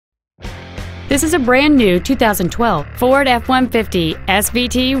This is a brand new 2012 Ford F-150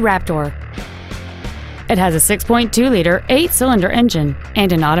 SVT Raptor. It has a 6.2-liter 8-cylinder engine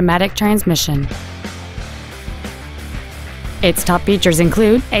and an automatic transmission. Its top features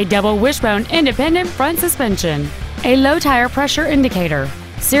include a double wishbone independent front suspension, a low tire pressure indicator,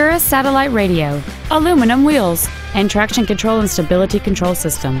 Sirius satellite radio, aluminum wheels, and traction control and stability control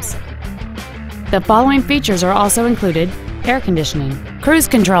systems. The following features are also included: air conditioning, cruise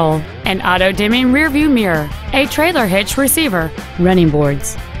control, an auto-dimming rear-view mirror, a trailer hitch receiver, running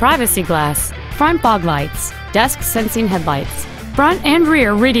boards, privacy glass, front fog lights, dusk sensing headlights, front and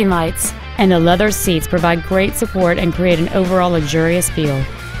rear reading lights, and the leather seats provide great support and create an overall luxurious feel.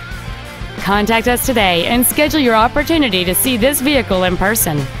 Contact us today and schedule your opportunity to see this vehicle in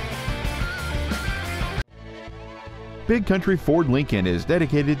person. Big Country Ford Lincoln is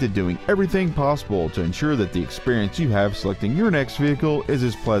dedicated to doing everything possible to ensure that the experience you have selecting your next vehicle is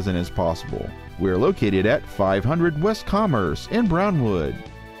as pleasant as possible. We are located at 500 West Commerce in Brownwood.